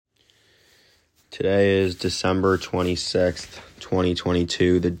Today is December 26th,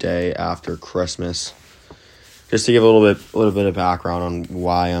 2022, the day after Christmas. Just to give a little bit of background on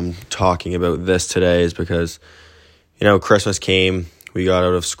why I'm talking about this today is because, Christmas came. We got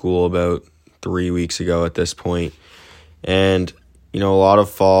out of school about 3 weeks ago at this point. And, a lot of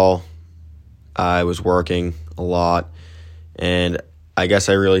fall, I was working a lot. And I guess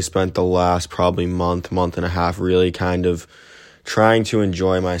I really spent the last probably month and a half really kind of trying to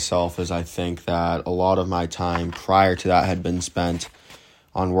enjoy myself, as I think that a lot of my time prior to that had been spent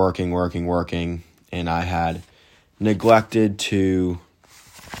on working, and I had neglected to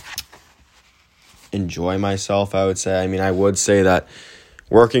enjoy myself, I would say. I would say that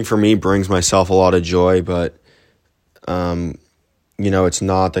working for me brings myself a lot of joy, but, it's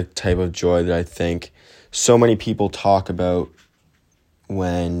not the type of joy that I think so many people talk about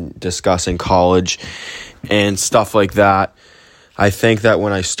when discussing college and stuff like that. I think that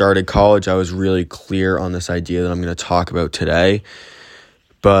when I started college, I was really clear on this idea that I'm going to talk about today.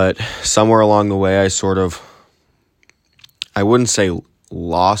 But somewhere along the way, I wouldn't say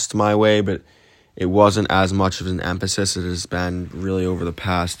lost my way, but it wasn't as much of an emphasis as it has been really over the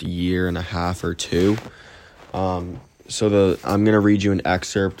past year and a half or two. I'm going to read you an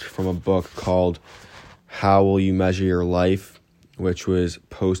excerpt from a book called How Will You Measure Your Life, which was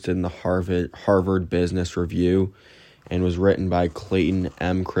posted in the Harvard Business Review and was written by Clayton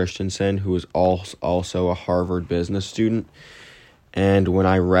M. Christensen, who is also a Harvard business student. And when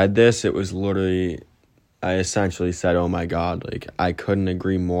I read this, it was literally, I essentially said, oh my God, I couldn't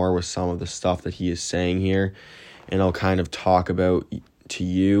agree more with some of the stuff that he is saying here. And I'll kind of talk about to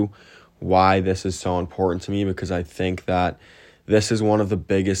you why this is so important to me, because I think that this is one of the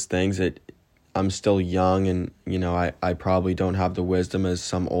biggest things that I'm still young and, I probably don't have the wisdom as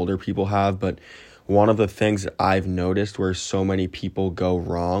some older people have, but one of the things that I've noticed where so many people go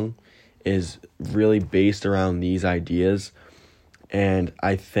wrong is really based around these ideas. And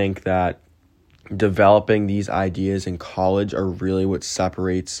I think that developing these ideas in college are really what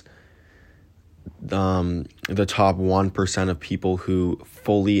separates the top 1% of people who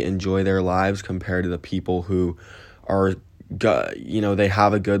fully enjoy their lives compared to the people who are, they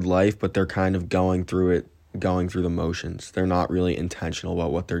have a good life, but they're kind of going through the motions. They're not really intentional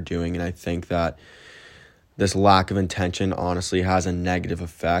about what they're doing. And I think that this lack of intention honestly has a negative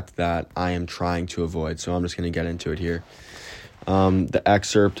effect that I am trying to avoid. So I'm just going to get into it here. The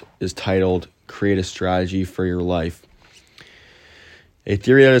excerpt is titled, Create a Strategy for Your Life. A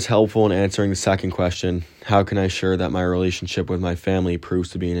theory that is helpful in answering the second question, how can I ensure that my relationship with my family proves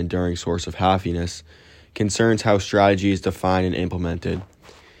to be an enduring source of happiness, concerns how strategy is defined and implemented.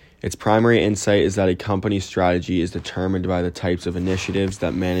 Its primary insight is that a company's strategy is determined by the types of initiatives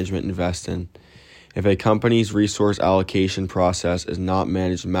that management invests in. If a company's resource allocation process is not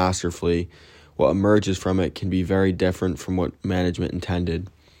managed masterfully, what emerges from it can be very different from what management intended.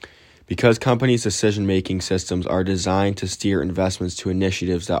 Because companies' decision-making systems are designed to steer investments to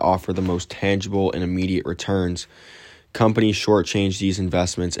initiatives that offer the most tangible and immediate returns, companies shortchange these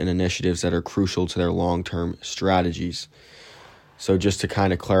investments in initiatives that are crucial to their long-term strategies. So just to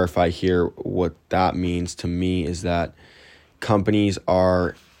kind of clarify here, what that means to me is that companies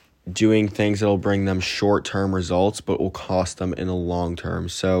are doing things that will bring them short-term results, but will cost them in the long term.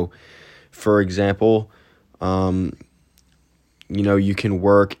 So, for example, you can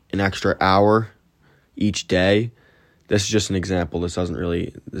work an extra hour each day. This is just an example. This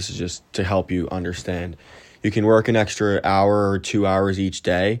is just to help you understand. You can work an extra hour or 2 hours each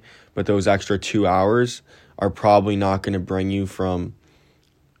day, but those extra 2 hours are probably not going to bring you from,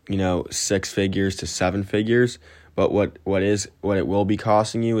 6 figures to 7 figures. But what it will be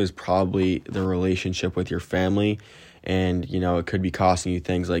costing you is probably the relationship with your family. And, it could be costing you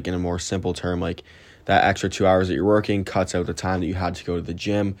things like, in a more simple term, like that extra 2 hours that you're working cuts out the time that you had to go to the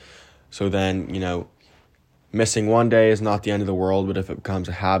gym. So then, missing one day is not the end of the world, but if it becomes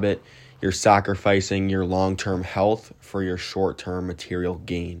a habit, you're sacrificing your long-term health for your short-term material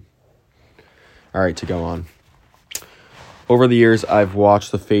gain. All right, to go on. Over the years, I've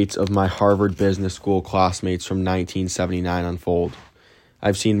watched the fates of my Harvard Business School classmates from 1979 unfold.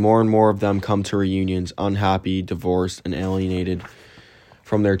 I've seen more and more of them come to reunions unhappy, divorced, and alienated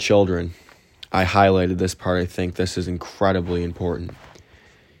from their children. I highlighted this part. I think this is incredibly important.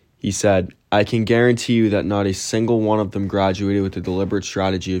 He said, I can guarantee you that not a single one of them graduated with the deliberate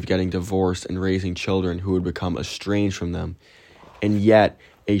strategy of getting divorced and raising children who would become estranged from them. And yet,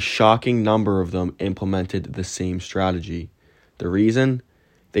 a shocking number of them implemented the same strategy. The reason?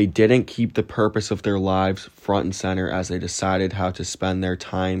 They didn't keep the purpose of their lives front and center as they decided how to spend their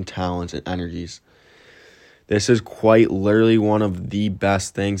time, talents, and energies. This is quite literally one of the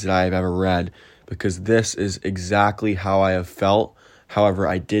best things that I have ever read, because this is exactly how I have felt. However,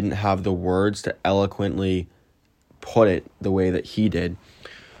 I didn't have the words to eloquently put it the way that he did.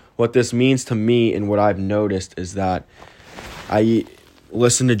 What this means to me and what I've noticed is that I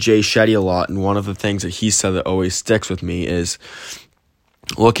listen to Jay Shetty a lot, and one of the things that he said that always sticks with me is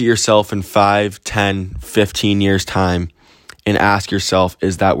look at yourself in 5, 10, 15 years' time and ask yourself,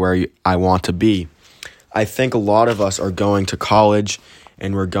 is that where I want to be? I think a lot of us are going to college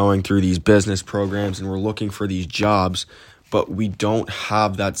and we're going through these business programs and we're looking for these jobs, but we don't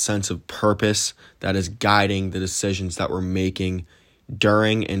have that sense of purpose that is guiding the decisions that we're making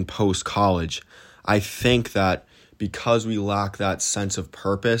during and post-college. I think that because we lack that sense of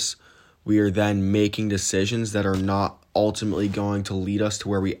purpose, we are then making decisions that are not ultimately going to lead us to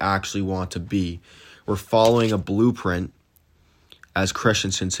where we actually want to be. We're following a blueprint, as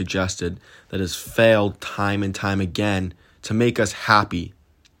Christensen suggested, that has failed time and time again to make us happy.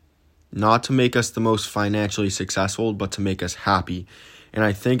 Not to make us the most financially successful, but to make us happy. And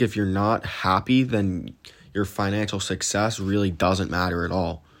I think if you're not happy, then your financial success really doesn't matter at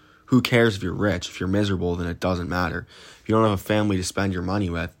all. Who cares if you're rich? If you're miserable, then it doesn't matter. If you don't have a family to spend your money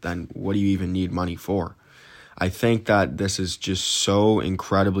with, then what do you even need money for? I think that this is just so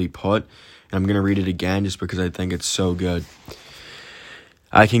incredibly put, and I'm going to read it again just because I think it's so good.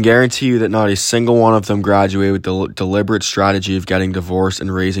 I can guarantee you that not a single one of them graduated with the deliberate strategy of getting divorced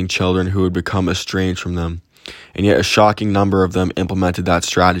and raising children who would become estranged from them, and yet a shocking number of them implemented that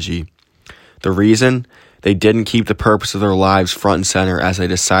strategy. The reason? They didn't keep the purpose of their lives front and center as they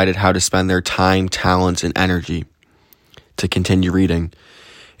decided how to spend their time, talents, and energy. To continue reading,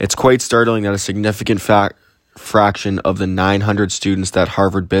 it's quite startling that a significant fraction of the 900 students that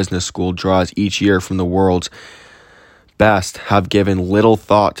Harvard Business School draws each year from the world's best have given little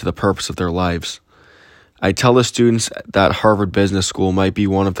thought to the purpose of their lives. I tell the students that Harvard Business School might be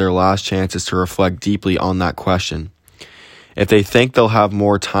one of their last chances to reflect deeply on that question. If they think they'll have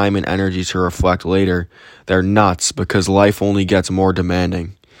more time and energy to reflect later, they're nuts, because life only gets more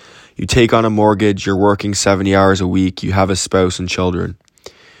demanding. You take on a mortgage, you're working 70 hours a week, you have a spouse and children.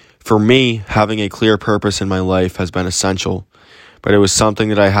 For me, having a clear purpose in my life has been essential, but it was something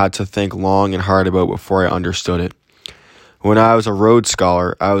that I had to think long and hard about before I understood it. When I was a Rhodes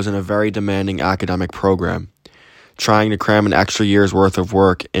Scholar, I was in a very demanding academic program, trying to cram an extra year's worth of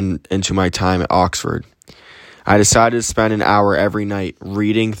work into my time at Oxford. I decided to spend an hour every night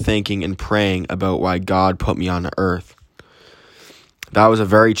reading, thinking, and praying about why God put me on earth. That was a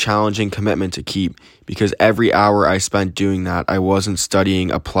very challenging commitment to keep, because every hour I spent doing that, I wasn't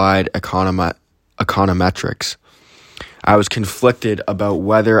studying applied econometrics. I was conflicted about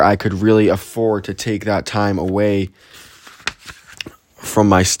whether I could really afford to take that time away from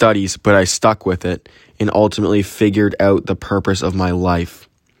my studies, but I stuck with it and ultimately figured out the purpose of my life.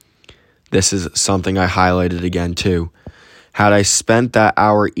 This is something I highlighted again too. Had I spent that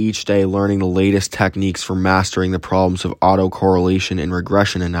hour each day learning the latest techniques for mastering the problems of autocorrelation and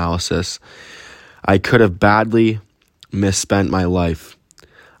regression analysis, I could have badly misspent my life.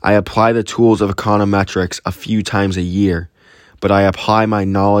 I apply the tools of econometrics a few times a year, but I apply my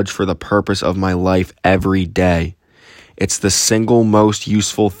knowledge for the purpose of my life every day. It's the single most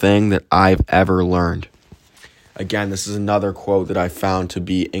useful thing that I've ever learned. Again, this is another quote that I found to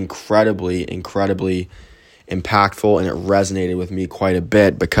be incredibly, incredibly impactful, and it resonated with me quite a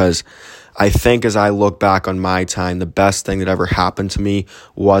bit, because I think as I look back on my time, the best thing that ever happened to me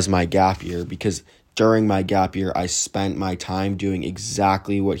was my gap year, because during my gap year, I spent my time doing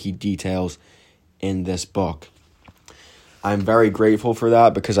exactly what he details in this book. I'm very grateful for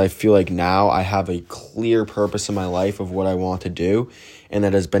that, because I feel like now I have a clear purpose in my life of what I want to do, and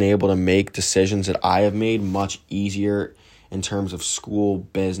that has been able to make decisions that I have made much easier in terms of school,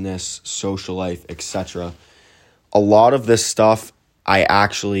 business, social life, etc. A lot of this stuff I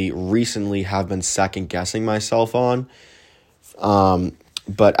actually recently have been second guessing myself on.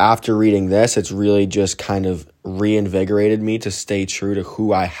 But after reading this, it's really just kind of reinvigorated me to stay true to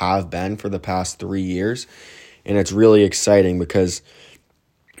who I have been for the past 3 years. And it's really exciting because,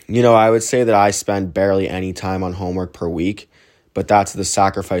 I would say that I spend barely any time on homework per week, but that's the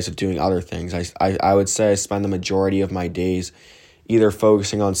sacrifice of doing other things. I would say I spend the majority of my days either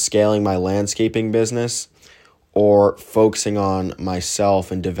focusing on scaling my landscaping business or focusing on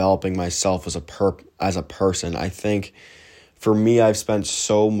myself and developing myself as a person. I think for me, I've spent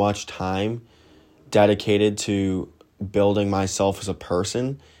so much time dedicated to building myself as a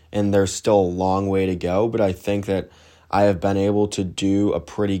person, and there's still a long way to go, but I think that I have been able to do a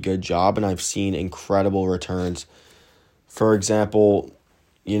pretty good job, and I've seen incredible returns. For example,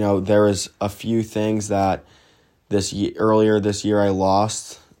 there was a few things that earlier this year I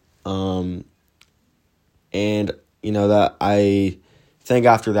lost, and that I think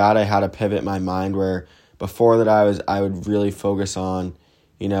after that I had to pivot my mind, where before that I would really focus on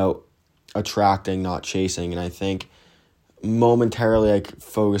attracting, not chasing. And I think momentarily I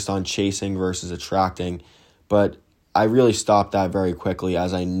focused on chasing versus attracting, but I really stopped that very quickly,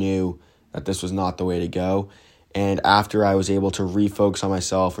 as I knew that this was not the way to go. And after I was able to refocus on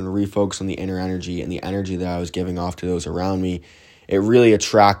myself and refocus on the inner energy and the energy that I was giving off to those around me, it really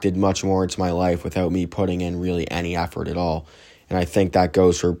attracted much more into my life without me putting in really any effort at all. And I think that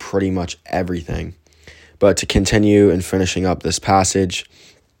goes for pretty much everything. But to continue and finishing up this passage,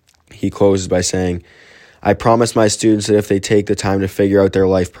 he closes by saying, I promise my students that if they take the time to figure out their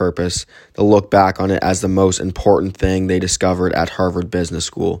life purpose, they'll look back on it as the most important thing they discovered at Harvard Business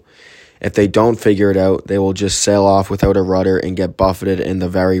School. If they don't figure it out, they will just sail off without a rudder and get buffeted in the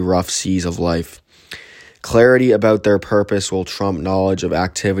very rough seas of life. Clarity about their purpose will trump knowledge of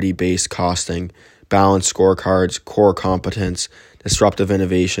activity-based costing, balanced scorecards, core competence, disruptive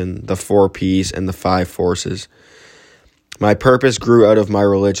innovation, the 4 Ps, and the 5 forces. My purpose grew out of my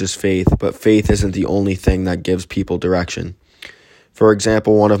religious faith, but faith isn't the only thing that gives people direction. For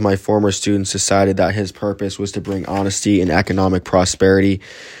example, one of my former students decided that his purpose was to bring honesty and economic prosperity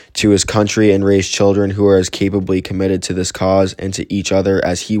to his country and raise children who are as capably committed to this cause and to each other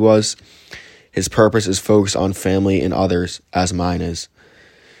as he was. His purpose is focused on family and others, as mine is.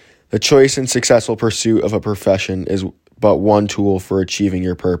 The choice and successful pursuit of a profession is but one tool for achieving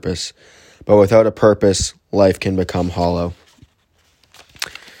your purpose. But without a purpose, life can become hollow.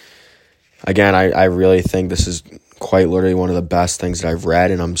 Again, I really think this is quite literally one of the best things that I've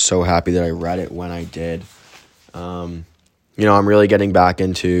read, and I'm so happy that I read it when I did. I'm really getting back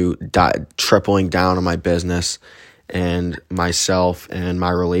into tripling down on my business and myself and my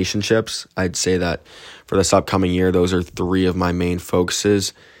relationships. I'd say that for this upcoming year, those are 3 of my main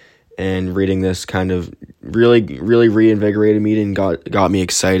focuses. And reading this kind of really, really reinvigorated me and got me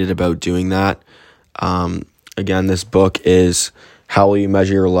excited about doing that. Again, this book is How Will You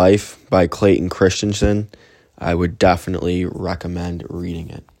Measure Your Life by Clayton Christensen. I would definitely recommend reading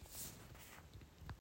it.